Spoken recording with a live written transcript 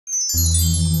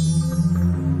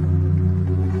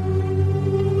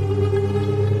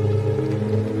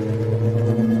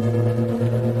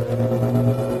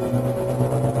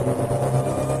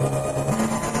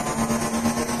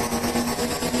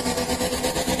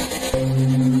Hey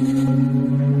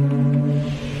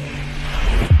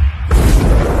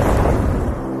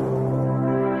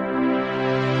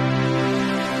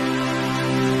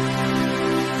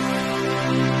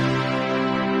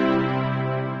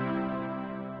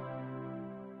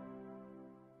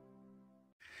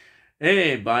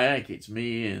Bayek, it's me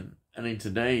Ian, and in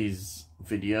today's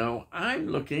video I'm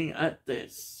looking at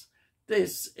this.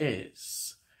 This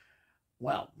is,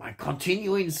 well, my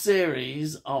continuing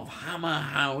series of Hammer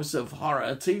House of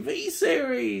Horror TV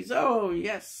series. Oh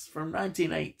yes, from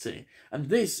 1980. And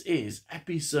this is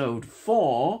episode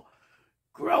 4,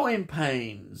 Growing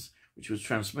Pains, which was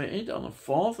transmitted on the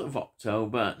 4th of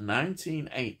October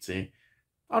 1980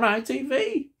 on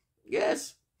ITV.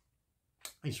 Yes,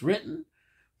 it's written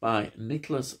by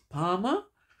Nicholas Palmer,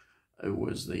 who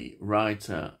was the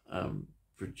writer and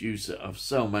producer of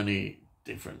so many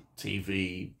different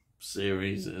TV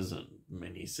series and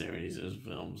mini-series and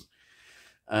films.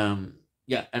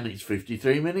 Yeah, and it's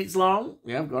 53 minutes long.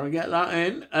 Yeah, I've got to get that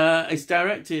in. It's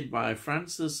directed by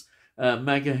Francis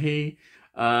Megahy.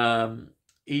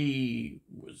 He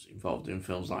was involved in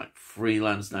films like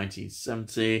Freelance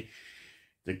 1970,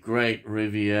 The Great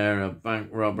Riviera Bank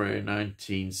Robbery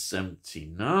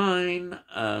 1979,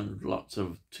 and lots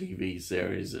of TV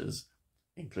series,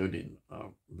 including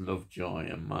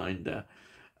Lovejoy and Minder.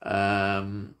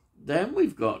 Then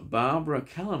we've got Barbara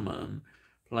Kellerman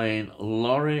playing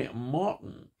Laurie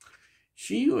Morton.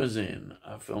 She was in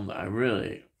a film that I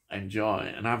really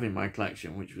enjoy and have in my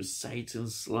collection, which was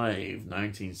Satan's Slave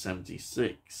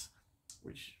 1976,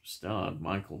 which starred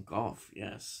Michael Gough,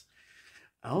 yes.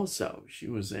 Also, she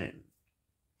was in,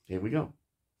 here we go,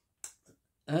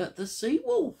 The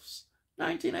Seawolves,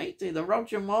 1980, the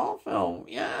Roger Moore film,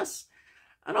 yes.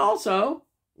 And also,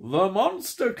 The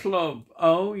Monster Club,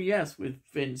 oh yes, with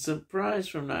Vincent Price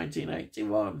from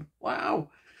 1981, wow.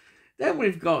 Then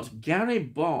we've got Gary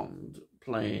Bond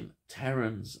playing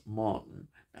Terence Morton.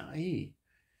 Now he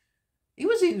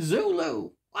was in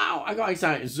Zulu, wow, I got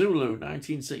excited, Zulu,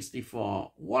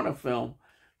 1964, what a film.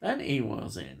 Then he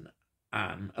was in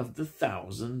Anne of the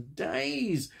Thousand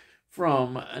Days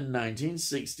from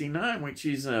 1969, which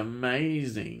is an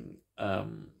amazing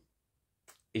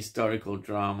historical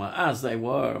drama, as they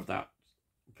were of that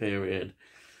period.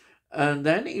 And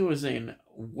then he was in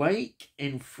Wake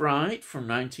in Fright from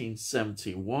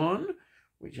 1971,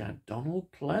 which had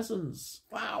Donald Pleasence.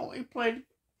 Wow, he played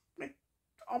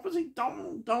opposite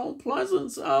Donald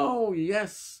Pleasence. Oh,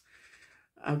 yes.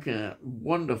 Okay,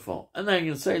 wonderful. And then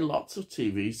you can say lots of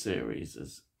TV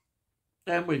series.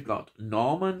 Then we've got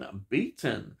Norman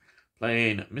Beaton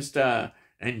playing Mr.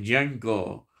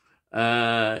 Njengo.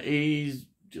 He's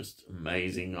just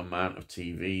amazing amount of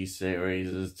TV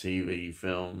series, TV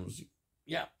films.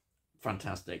 Yeah,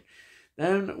 fantastic.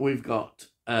 Then we've got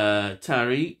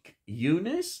Tariq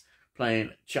Younis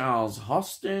playing Charles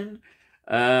Hostin.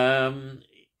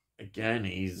 Again,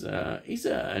 he's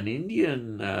an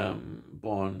Indian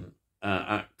born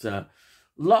actor.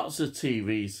 Lots of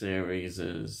TV series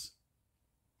and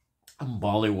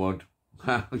Bollywood.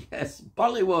 Yes,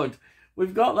 Bollywood.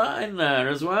 We've got that in there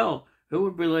as well. Who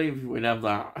would believe we'd have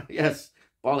that? Yes,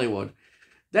 Bollywood.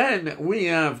 Then we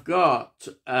have got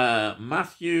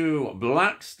Matthew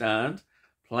Blackstad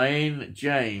playing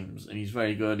James, and he's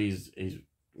very good. He's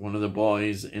one of the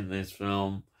boys in this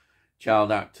film.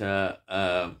 Child actor,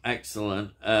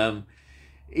 excellent.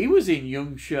 He was in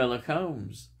Young Sherlock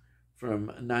Holmes from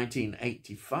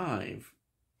 1985.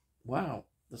 Wow,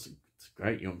 that's a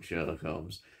great Young Sherlock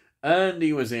Holmes. And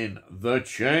he was in The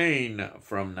Chain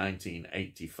from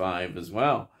 1985 as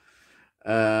well.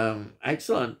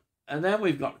 Excellent. And then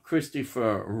we've got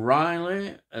Christopher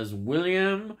Riley as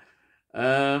William.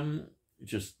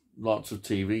 Just lots of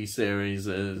TV series.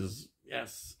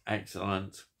 Yes,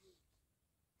 excellent.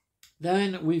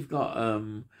 Then we've got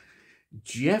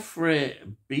Jeffrey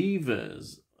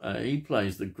Beavers. He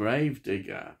plays the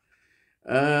Gravedigger.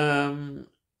 And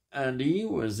he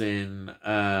was in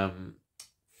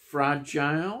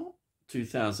Fragile,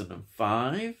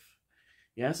 2005.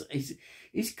 Yes,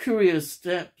 his career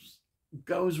steps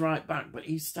goes right back, but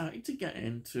he's started to get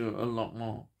into a lot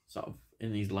more sort of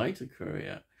in his later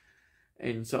career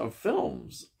in sort of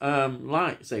films.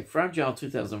 Like, say, Fragile,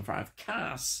 2005,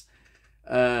 Cass,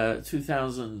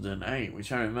 2008,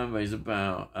 which I remember is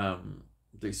about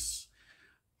this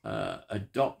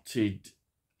adopted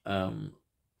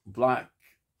black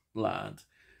lad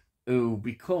who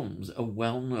becomes a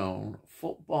well-known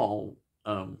football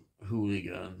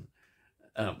hooligan.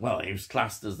 Well, he was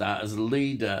classed as that, as a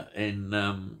leader in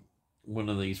one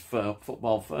of these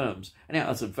football firms. And yeah,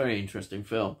 that's a very interesting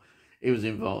film. He was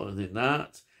involved in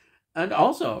that. And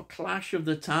also Clash of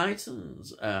the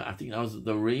Titans. I think that was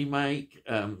the remake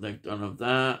they've done of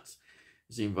that.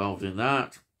 He's involved in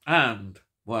that. And,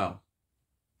 well,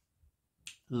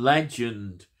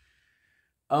 Legend.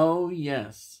 Oh,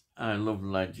 yes. I love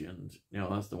Legend.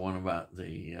 That's the one about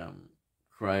the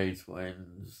Kray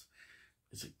twins.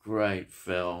 It's a great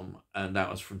film. And that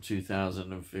was from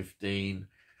 2015.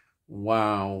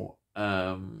 Wow.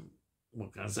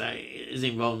 What can I say? Is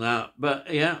involved in that.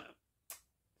 But, yeah.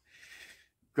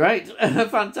 Great.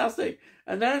 Fantastic.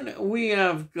 And then we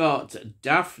have got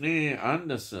Daphne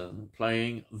Anderson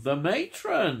playing the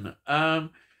matron. Now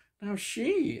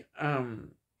she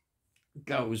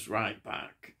goes right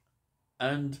back.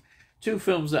 And two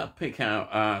films that I pick out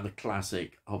are the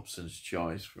classic Hobson's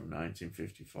Choice from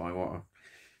 1955 or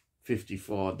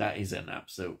 54. That is an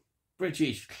absolute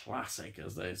British classic,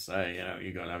 as they say.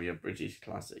 You've got to have your British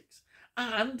classics.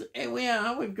 And here we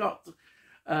are. We've got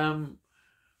a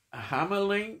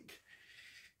Hammerlink.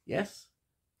 Yes.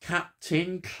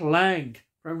 Captain Clegg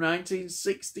from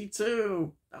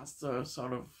 1962. That's the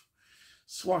sort of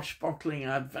swashbuckling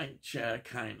adventure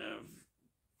kind of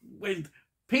with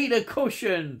Peter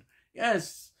Cushing.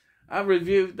 Yes, I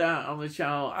reviewed that on the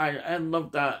channel. I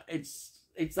love that. It's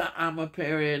that Hammer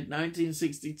period,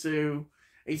 1962.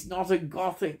 It's not a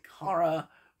gothic horror,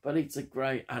 but it's a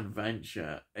great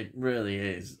adventure. It really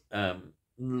is.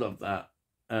 Love that.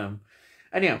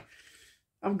 Anyhow,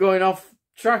 I'm going off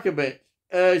track a bit.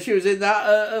 She was in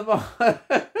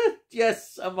that,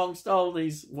 yes, amongst all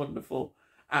these wonderful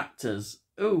actors.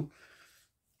 Ooh,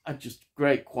 just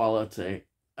great quality.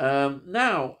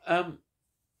 Now,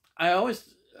 I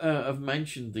always have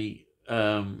mentioned the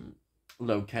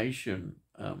location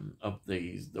of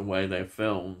these, the way they're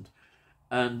filmed.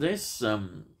 And this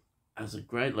has a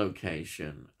great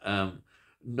location.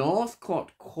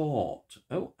 Northcote Court.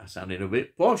 Oh, I sounded a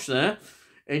bit posh there.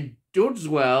 In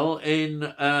Dudswell,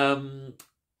 in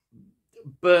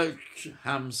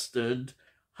Berkhamsted,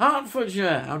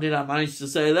 Hertfordshire. How did I manage to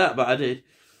say that? But I did.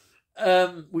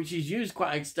 Which is used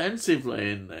quite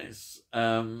extensively in this.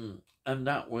 And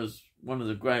that was one of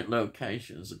the great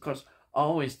locations. Of course,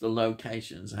 always the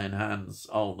locations enhance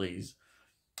all these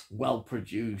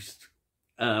well-produced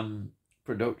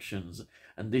productions.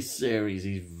 And this series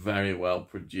is very well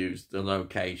produced. The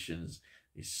locations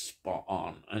is spot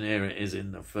on, and here it is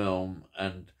in the film,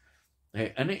 and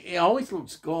it always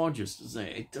looks gorgeous, doesn't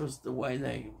it? It does, the way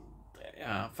they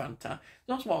are fantastic.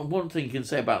 That's one thing you can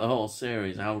say about the whole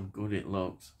series, how good it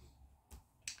looks.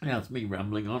 Yeah, it's me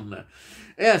rambling on there.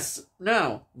 Yes,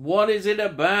 now, what is it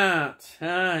about?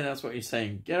 That's what you're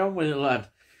saying. Get on with it, lad.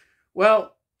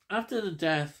 Well, after the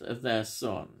death of their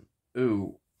son,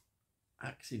 who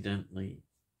accidentally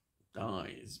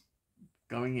dies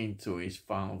going into his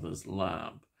father's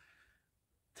lab,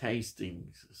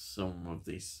 tasting some of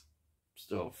this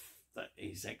stuff that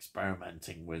he's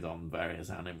experimenting with on various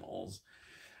animals,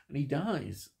 and he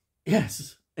dies.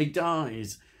 Yes, he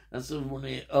dies. That's one of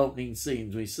the opening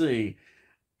scenes we see.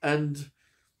 And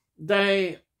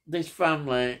this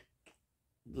family,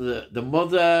 the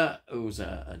mother, who's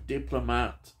a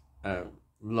diplomat,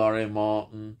 Laurie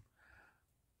Morton,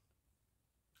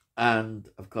 and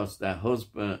of course their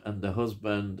husband, and the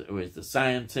husband who is the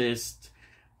scientist,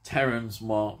 Terence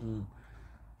Morton,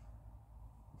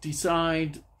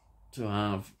 decide to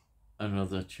have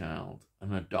another child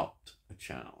and adopt a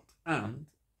child. And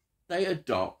they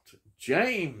adopt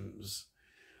James.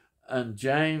 And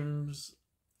James,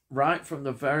 right from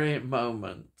the very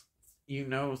moment,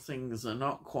 things are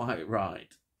not quite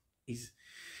right. He's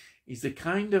the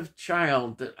kind of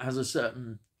child that has a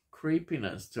certain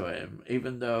creepiness to him,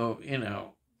 even though,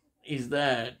 he's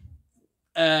there.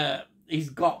 He's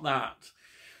got that.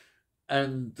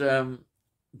 And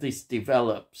this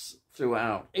develops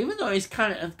throughout, even though he's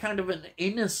kind of an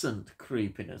innocent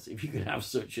creepiness, if you could have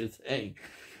such a thing.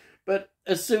 But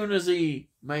as soon as he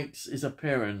makes his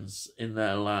appearance in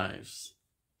their lives,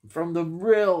 from the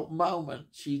real moment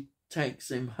she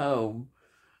takes him home,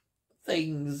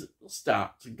 things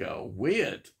start to go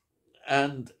weird.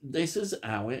 And this is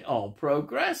how it all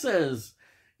progresses.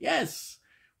 Yes,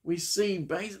 we see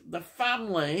the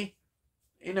family,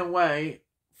 in a way,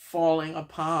 falling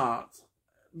apart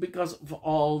because of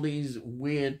all these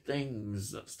weird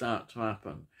things that start to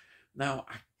happen. Now,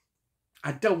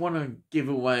 I don't want to give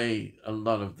away a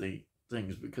lot of the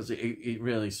things because it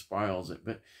really spoils it,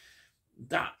 but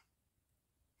that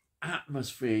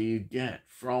atmosphere you get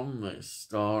from this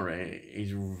story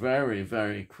is very,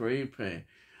 very creepy.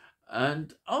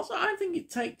 And also, I think it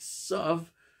takes sort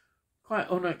of quite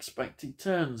unexpected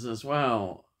turns as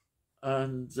well.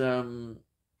 And the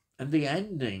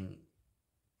ending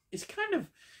is kind of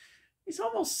it's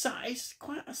almost it's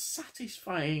quite a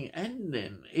satisfying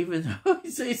ending, even though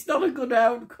it's not a good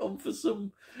outcome for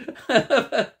some.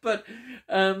 But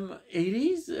it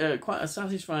is quite a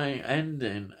satisfying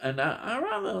ending, and I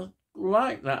rather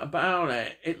like that about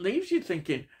it. It leaves you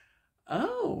thinking,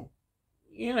 oh,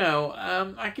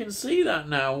 I can see that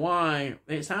now, why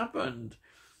it's happened.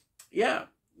 Yeah,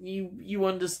 you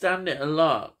understand it a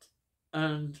lot,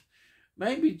 and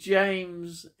maybe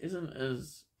James isn't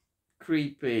as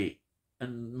creepy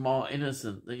and more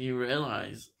innocent than you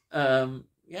realise.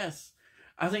 Yes,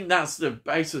 I think that's the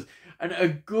basis. And a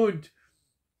good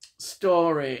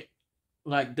story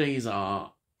like these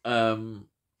are,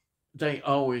 they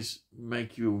always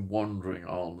make you wondering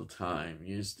all the time.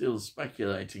 You're still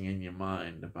speculating in your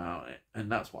mind about it.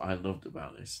 And that's what I loved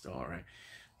about this story.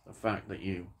 The fact that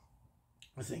you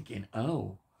were thinking,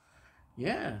 oh,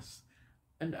 yes.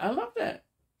 And I loved it.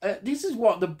 This is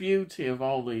what the beauty of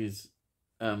all these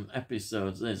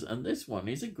episodes is, and this one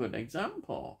is a good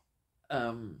example.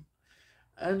 And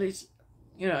it's,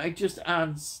 it just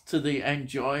adds to the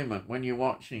enjoyment when you're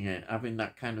watching it, having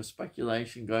that kind of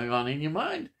speculation going on in your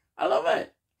mind. I love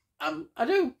it. I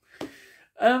do.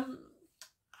 I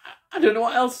don't know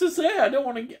what else to say. I don't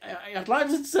want to. I'd like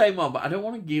to say more, but I don't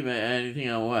want to give it anything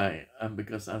away,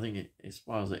 because I think it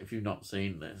spoils it if you've not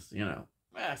seen this.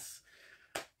 Yes.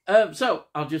 So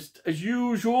I'll just, as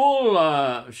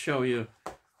usual, show you.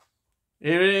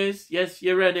 Here it is. Yes,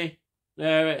 you're ready.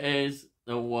 There it is.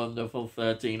 The wonderful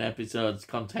 13 episodes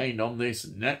contained on this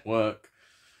network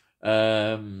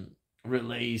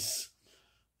release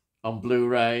on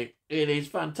Blu-ray. It is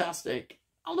fantastic.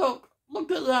 Oh,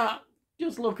 look at that.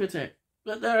 Just look at it.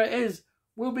 But there it is.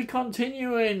 We'll be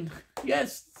continuing,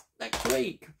 yes, next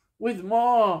week with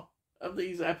more of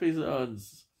these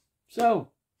episodes.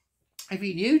 So, if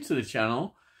you're new to the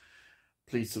channel,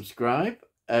 please subscribe,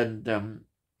 and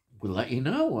we'll let you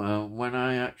know when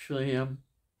I actually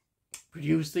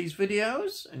produce these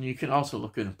videos. And you can also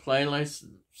look in a playlist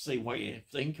and see what you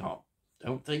think or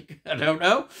don't think. I don't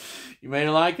know. You may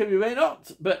like them, you may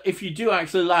not. But if you do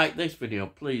actually like this video,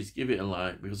 please give it a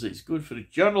like, because it's good for the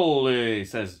channel. It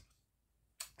says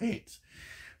it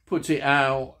puts it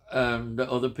out that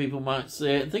other people might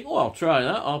see it and think, oh, I'll try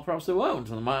that, or perhaps they won't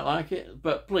and they might like it.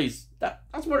 But please,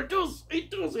 that's what it does.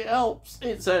 It helps.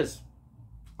 It says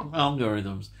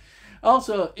algorithms.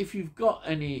 Also, if you've got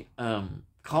any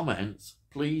comments,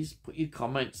 please put your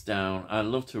comments down. I'd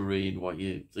love to read what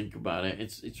you think about it.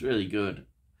 It's really good.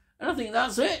 And I think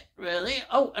that's it, really.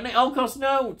 Oh, and it all costs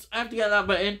notes. I have to get that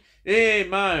bit in. Hey,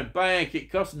 my bike,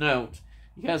 it costs notes.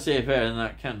 You can't say better than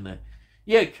that, can they?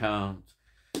 You can't.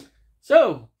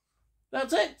 So,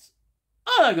 that's it.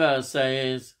 All I gotta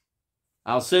say is,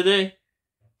 I'll see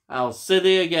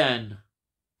thee again.